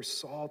for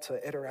Saul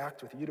to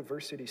interact with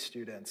university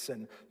students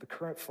and the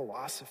current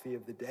philosophy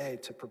of the day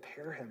to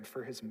prepare him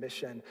for his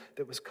mission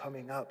that was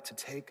coming up to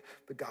take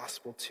the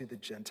gospel to the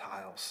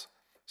Gentiles.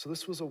 So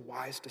this was a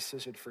wise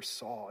decision for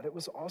Saul, and it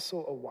was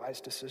also a wise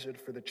decision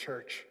for the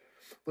church.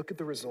 Look at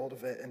the result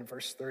of it in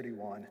verse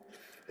 31.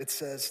 It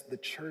says, the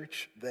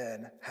church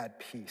then had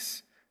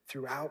peace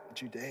throughout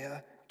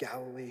Judea,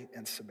 Galilee,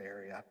 and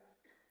Samaria.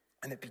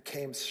 And it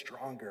became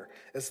stronger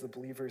as the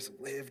believers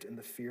lived in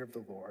the fear of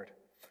the Lord.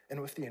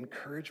 And with the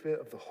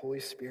encouragement of the Holy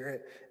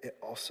Spirit, it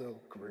also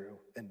grew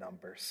in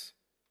numbers.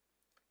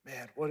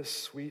 Man, what a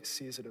sweet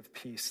season of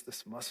peace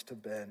this must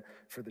have been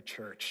for the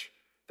church.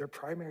 Their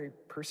primary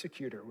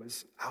persecutor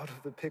was out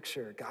of the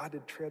picture. God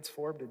had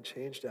transformed and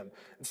changed him.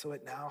 And so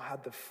it now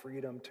had the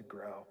freedom to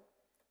grow.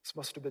 This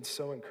must have been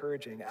so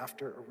encouraging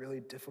after a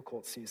really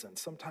difficult season.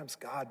 Sometimes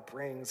God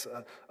brings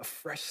a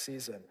fresh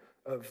season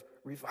of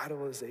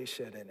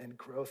revitalization and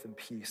growth and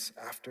peace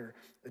after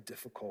a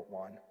difficult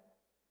one.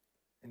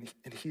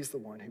 And he's the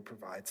one who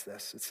provides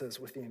this. It says,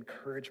 with the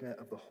encouragement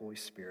of the Holy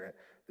Spirit,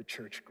 the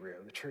church grew.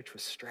 The church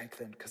was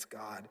strengthened because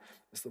God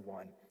is the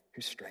one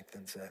who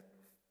strengthens it.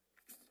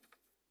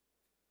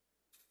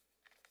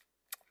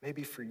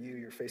 Maybe for you,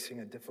 you're facing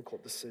a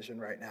difficult decision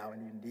right now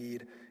and you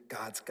need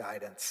God's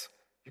guidance.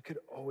 You could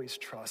always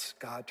trust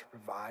God to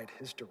provide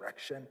his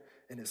direction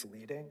and his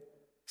leading.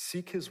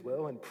 Seek his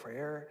will in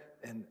prayer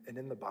and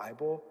in the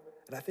Bible.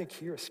 And I think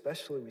here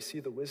especially we see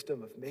the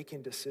wisdom of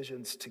making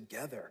decisions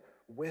together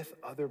with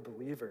other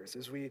believers,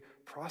 as we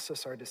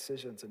process our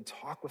decisions and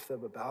talk with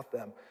them about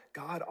them,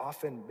 God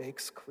often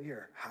makes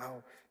clear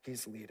how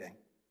he's leading.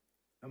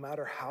 No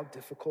matter how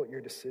difficult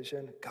your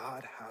decision,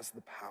 God has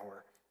the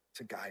power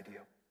to guide you.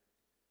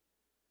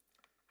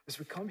 As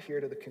we come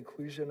here to the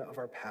conclusion of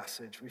our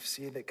passage, we've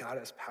seen that God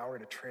has power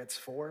to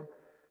transform,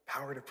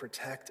 power to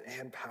protect,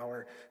 and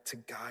power to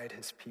guide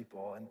his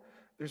people. And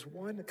there's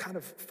one kind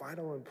of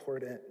final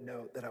important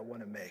note that I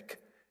want to make.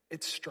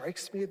 It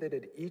strikes me that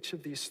in each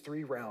of these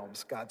three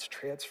realms, God's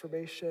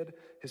transformation,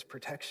 his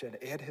protection,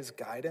 and his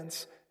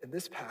guidance, in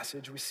this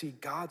passage, we see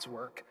God's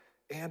work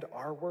and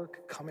our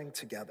work coming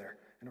together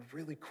in a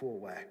really cool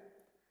way.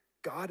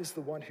 God is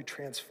the one who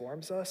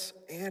transforms us,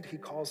 and he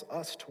calls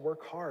us to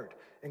work hard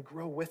and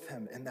grow with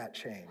him in that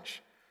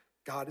change.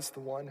 God is the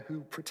one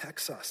who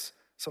protects us.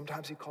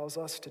 Sometimes he calls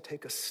us to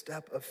take a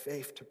step of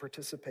faith to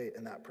participate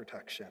in that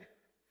protection.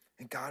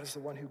 And God is the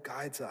one who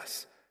guides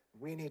us.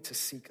 We need to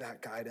seek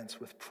that guidance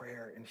with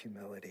prayer and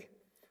humility.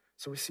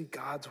 So we see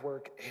God's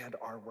work and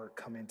our work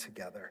coming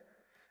together.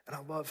 And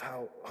I love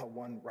how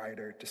one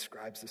writer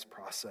describes this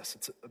process.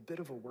 It's a bit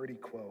of a wordy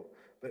quote,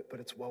 but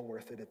it's well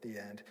worth it at the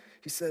end.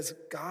 He says,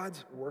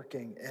 God's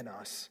working in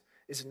us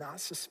is not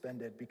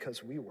suspended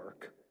because we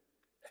work,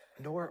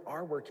 nor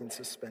our working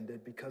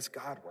suspended because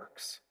God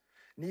works.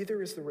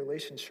 Neither is the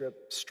relationship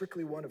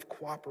strictly one of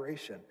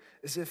cooperation,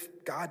 as if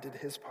God did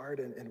his part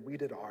and we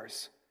did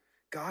ours.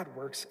 God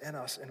works in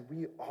us and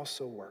we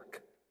also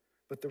work.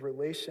 But the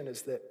relation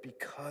is that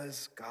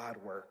because God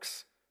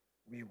works,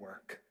 we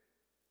work.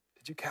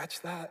 Did you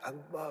catch that? I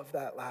love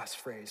that last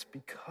phrase.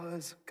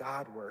 Because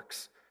God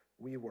works,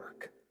 we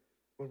work.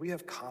 When we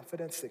have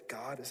confidence that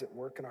God is at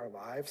work in our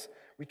lives,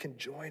 we can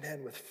join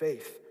in with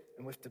faith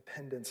and with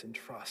dependence and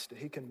trust that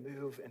he can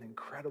move in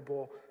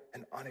incredible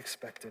and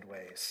unexpected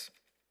ways.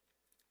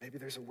 Maybe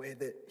there's a way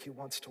that he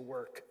wants to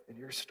work in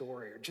your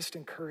story, or just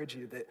encourage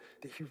you that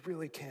he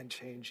really can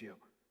change you.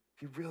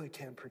 He really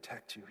can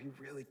protect you. He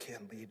really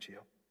can lead you.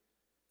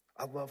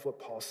 I love what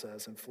Paul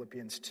says in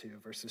Philippians 2,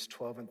 verses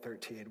 12 and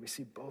 13. We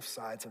see both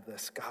sides of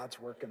this,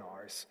 God's work and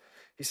ours.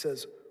 He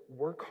says,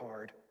 work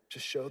hard to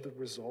show the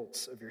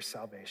results of your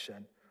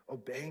salvation,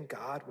 obeying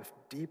God with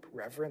deep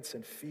reverence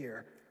and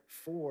fear,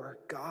 for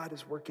God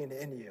is working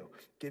in you,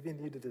 giving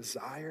you the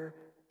desire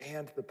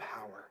and the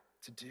power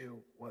to do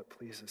what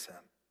pleases him.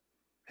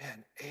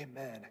 Man,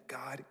 amen.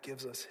 God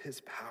gives us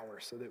his power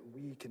so that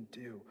we can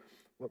do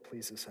what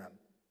pleases him.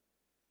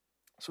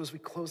 So as we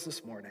close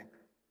this morning,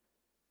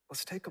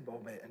 let's take a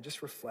moment and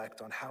just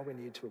reflect on how we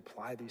need to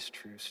apply these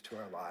truths to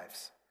our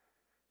lives.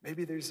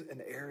 Maybe there's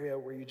an area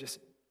where you just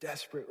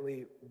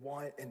desperately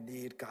want and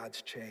need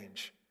God's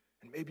change.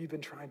 And maybe you've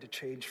been trying to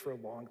change for a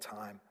long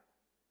time.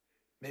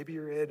 Maybe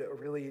you're in a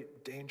really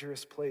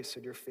dangerous place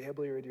in your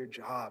family or in your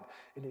job,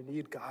 and you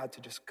need God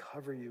to just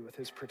cover you with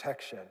his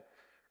protection.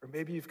 Or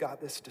maybe you've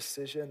got this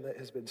decision that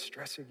has been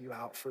stressing you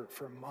out for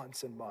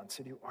months and months,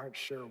 and you aren't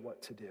sure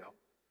what to do.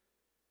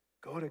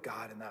 Go to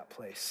God in that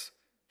place.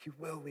 He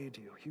will lead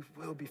you. He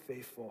will be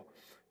faithful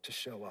to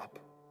show up.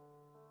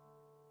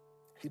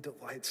 He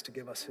delights to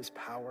give us his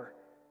power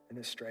and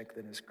his strength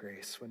and his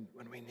grace when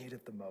we need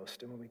it the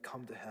most and when we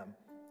come to him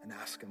and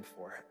ask him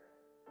for it.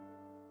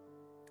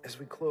 As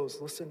we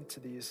close, listen to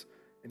these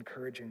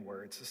encouraging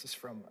words. This is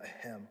from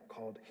a hymn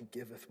called He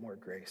Giveth More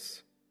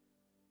Grace.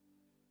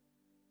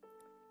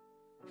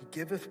 He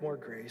giveth more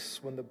grace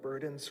when the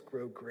burdens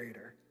grow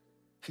greater.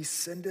 He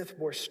sendeth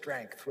more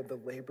strength when the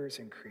labors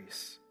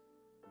increase.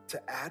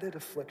 To added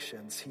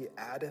afflictions he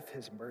addeth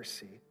his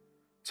mercy.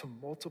 To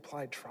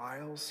multiplied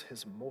trials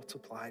his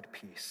multiplied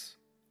peace.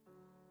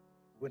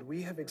 When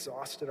we have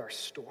exhausted our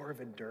store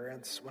of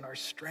endurance, when our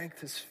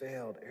strength has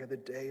failed ere the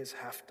day is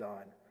half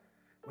done,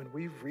 when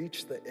we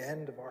reach the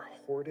end of our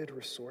hoarded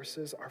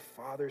resources, our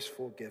Father's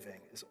full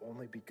giving is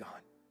only begun.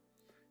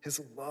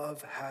 His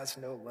love has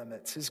no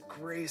limits. His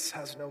grace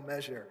has no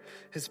measure.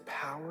 His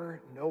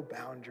power no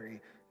boundary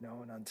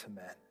known unto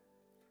men.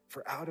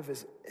 For out of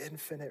his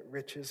infinite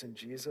riches in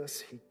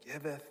Jesus, he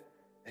giveth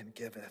and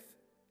giveth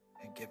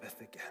and giveth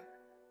again.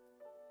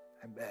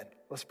 Amen.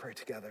 Let's pray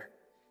together.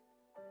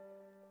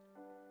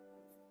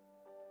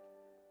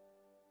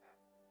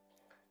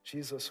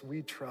 Jesus,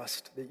 we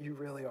trust that you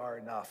really are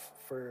enough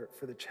for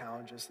the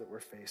challenges that we're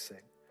facing.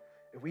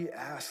 And we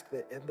ask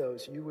that in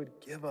those you would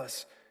give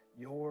us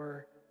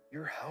your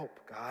help,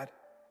 God.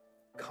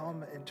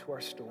 Come into our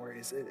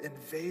stories,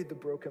 invade the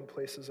broken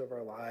places of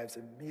our lives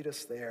and meet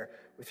us there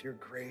with your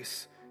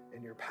grace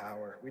and your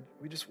power.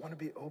 We just want to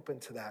be open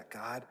to that,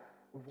 God.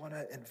 We want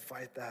to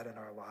invite that in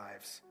our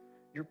lives.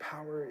 Your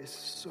power is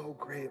so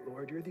great,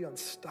 Lord. You're the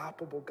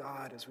unstoppable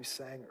God, as we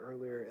sang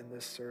earlier in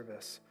this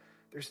service.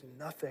 There's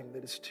nothing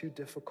that is too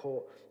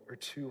difficult or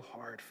too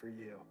hard for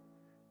you.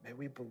 May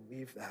we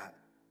believe that.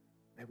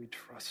 May we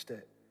trust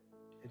it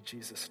in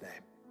Jesus'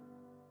 name.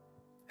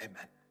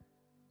 Amen.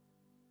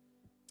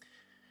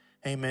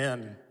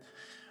 Amen.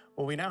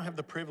 Well, we now have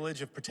the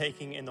privilege of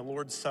partaking in the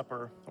Lord's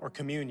Supper or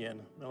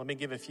communion. Now, let me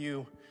give a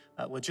few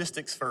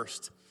logistics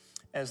first.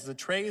 As the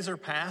trays are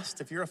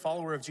passed, if you're a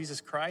follower of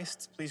Jesus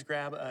Christ, please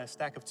grab a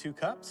stack of 2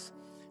 cups.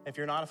 If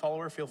you're not a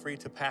follower, feel free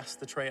to pass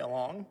the tray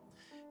along.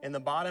 In the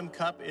bottom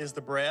cup is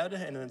the bread,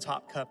 and in the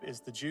top cup is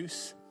the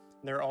juice.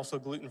 And there are also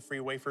gluten-free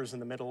wafers in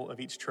the middle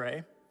of each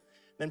tray.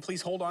 Then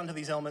please hold on to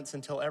these elements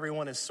until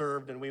everyone is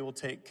served and we will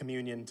take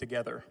communion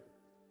together.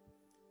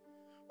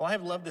 Well, I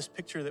have loved this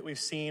picture that we've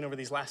seen over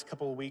these last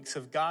couple of weeks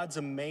of God's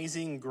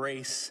amazing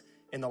grace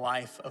in the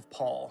life of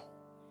Paul,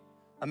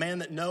 a man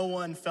that no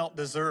one felt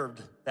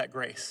deserved that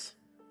grace.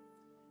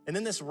 And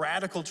then this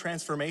radical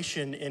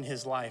transformation in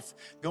his life,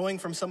 going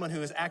from someone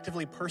who is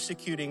actively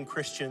persecuting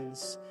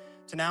Christians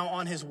to now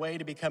on his way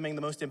to becoming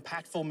the most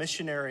impactful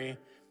missionary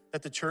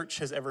that the church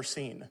has ever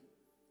seen.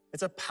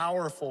 It's a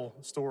powerful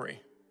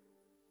story.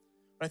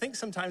 But I think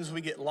sometimes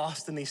we get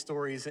lost in these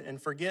stories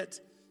and forget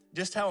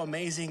just how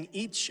amazing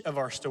each of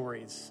our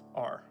stories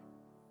are.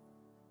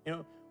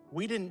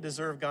 We didn't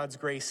deserve God's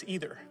grace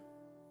either.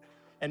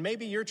 And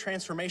maybe your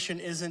transformation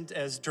isn't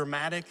as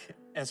dramatic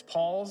as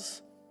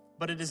Paul's,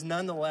 but it is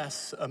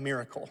nonetheless a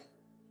miracle.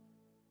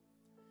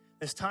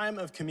 This time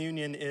of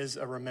communion is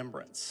a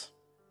remembrance.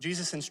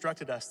 Jesus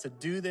instructed us to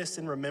do this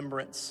in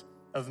remembrance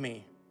of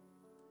me.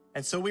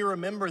 And so we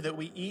remember that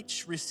we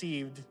each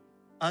received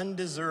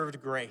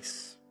undeserved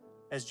grace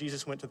as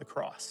Jesus went to the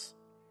cross.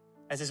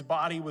 As his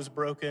body was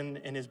broken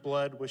and his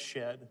blood was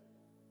shed,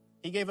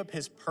 he gave up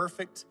his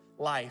perfect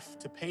life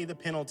to pay the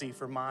penalty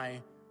for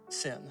my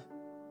sin.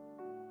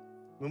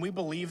 When we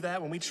believe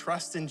that, when we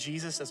trust in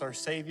Jesus as our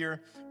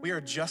Savior, we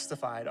are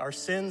justified. Our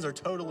sins are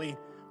totally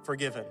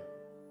forgiven.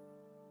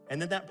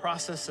 And then that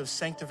process of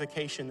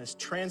sanctification, this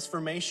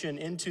transformation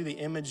into the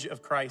image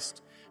of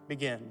Christ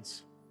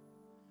begins.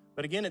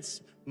 But again,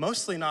 it's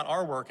mostly not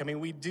our work.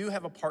 We do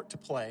have a part to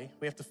play.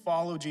 We have to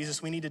follow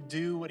Jesus. We need to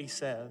do what he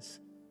says.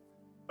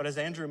 But as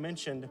Andrew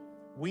mentioned,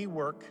 we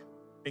work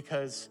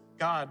because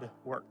God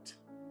worked.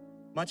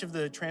 Much of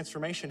the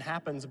transformation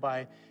happens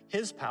by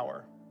his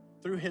power,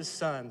 through his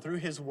Son, through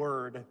his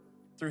word,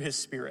 through his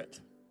Spirit.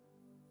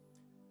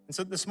 And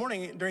so this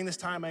morning, during this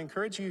time, I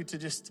encourage you to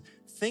just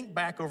think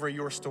back over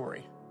your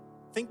story.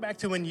 Think back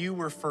to when you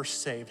were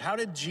first saved. How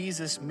did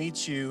Jesus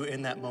meet you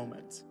in that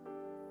moment?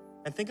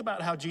 And think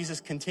about how Jesus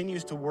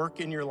continues to work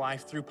in your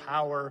life through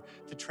power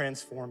to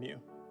transform you.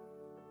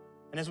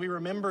 And as we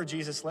remember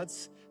Jesus,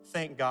 let's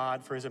thank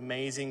God for his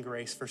amazing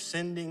grace, for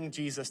sending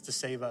Jesus to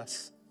save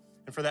us,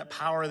 and for that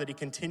power that he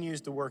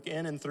continues to work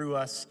in and through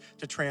us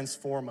to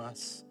transform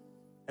us.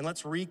 And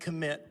let's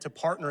recommit to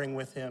partnering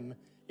with him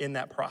in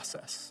that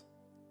process.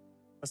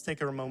 Let's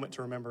take a moment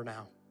to remember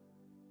now.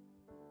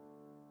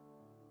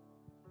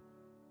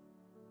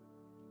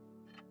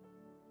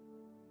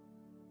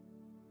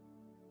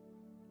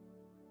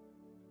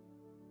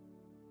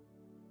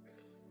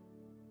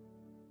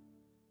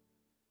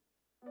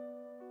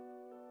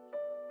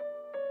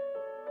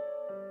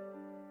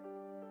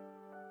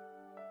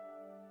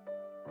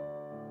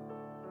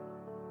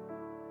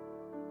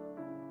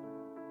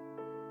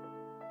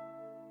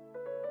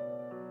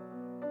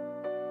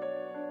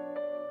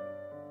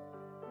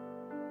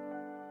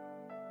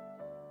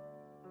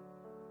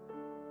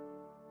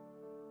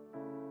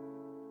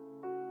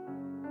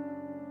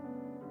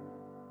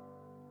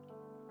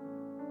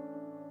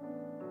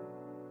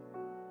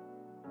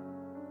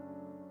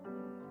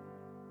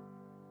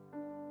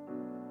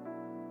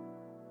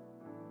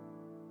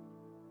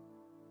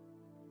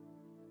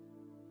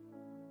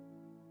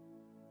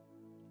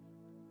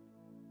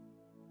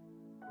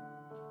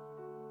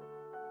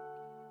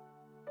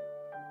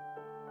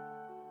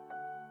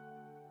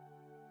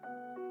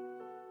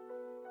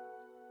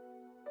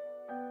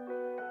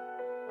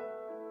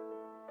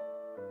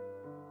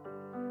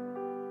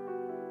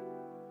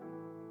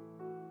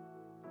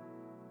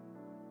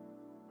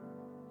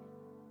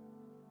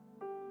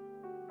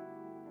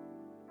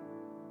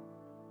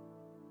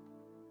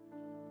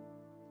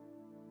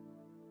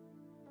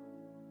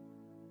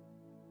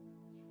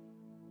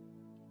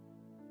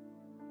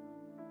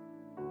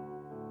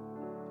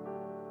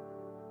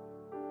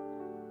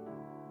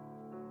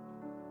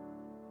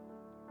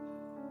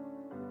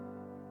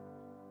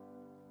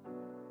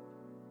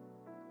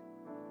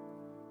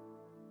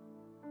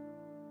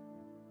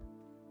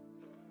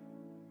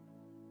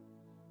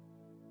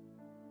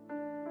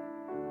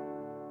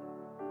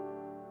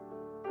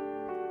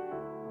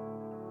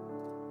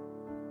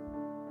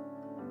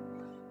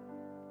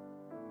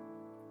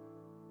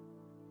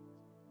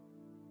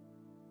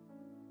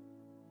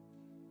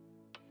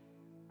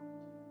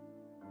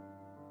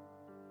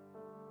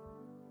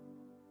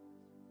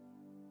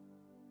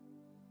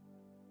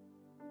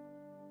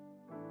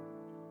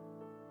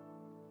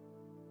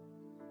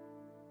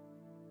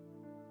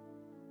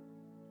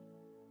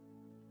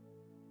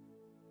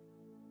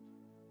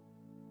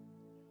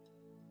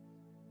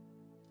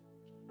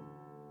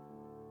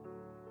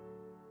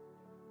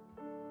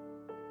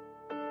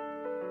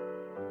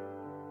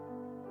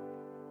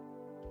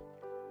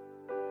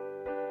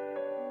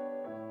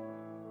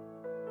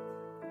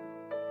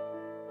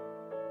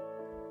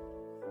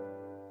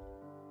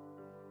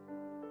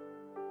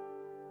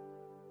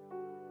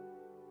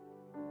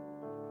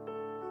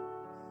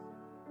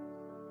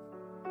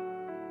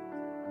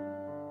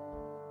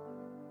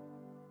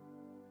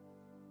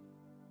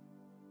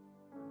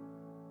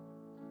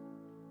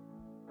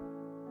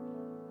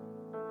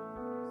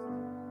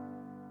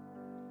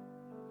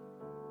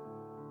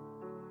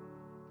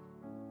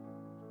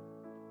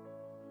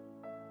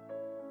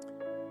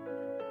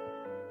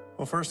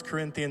 Well, 1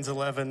 Corinthians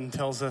 11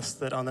 tells us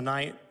that on the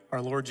night our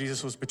Lord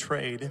Jesus was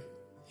betrayed,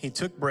 he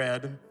took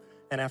bread,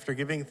 and after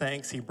giving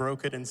thanks, he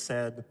broke it and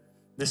said,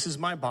 "This is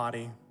my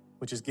body,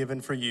 which is given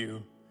for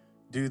you.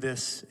 Do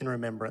this in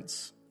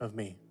remembrance of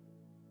me."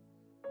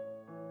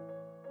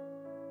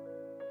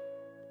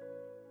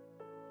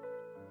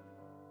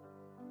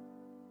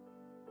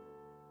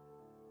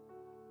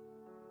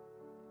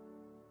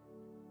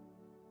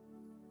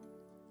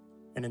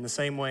 And in the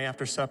same way,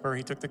 after supper,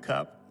 he took the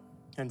cup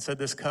and said,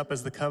 "This cup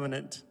is the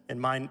covenant in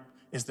mine,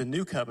 is the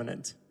new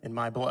covenant in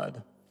my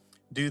blood.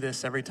 Do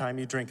this every time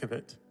you drink of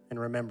it in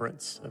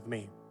remembrance of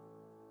me."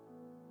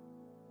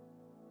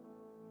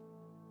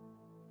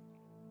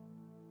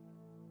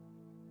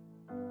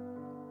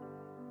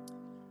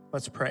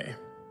 Let's pray.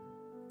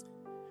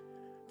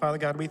 Father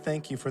God, we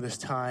thank you for this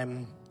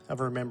time of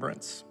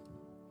remembrance.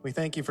 We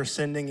thank you for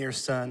sending your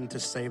Son to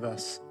save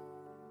us.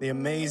 The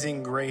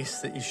amazing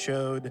grace that you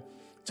showed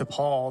to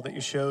Paul, that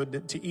you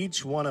showed to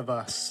each one of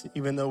us,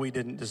 even though we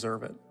didn't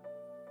deserve it.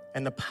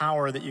 And the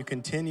power that you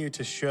continue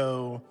to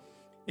show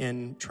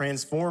in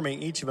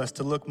transforming each of us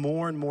to look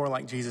more and more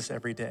like Jesus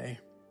every day.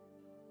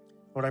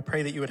 Lord, I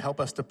pray that you would help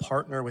us to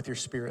partner with your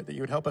Spirit, that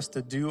you would help us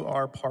to do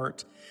our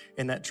part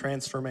in that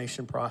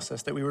transformation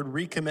process, that we would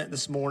recommit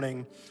this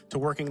morning to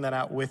working that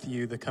out with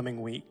you the coming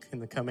week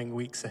and the coming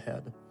weeks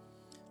ahead.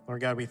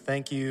 Lord God, we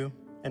thank you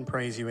and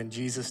praise you in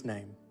Jesus'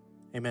 name.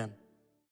 Amen.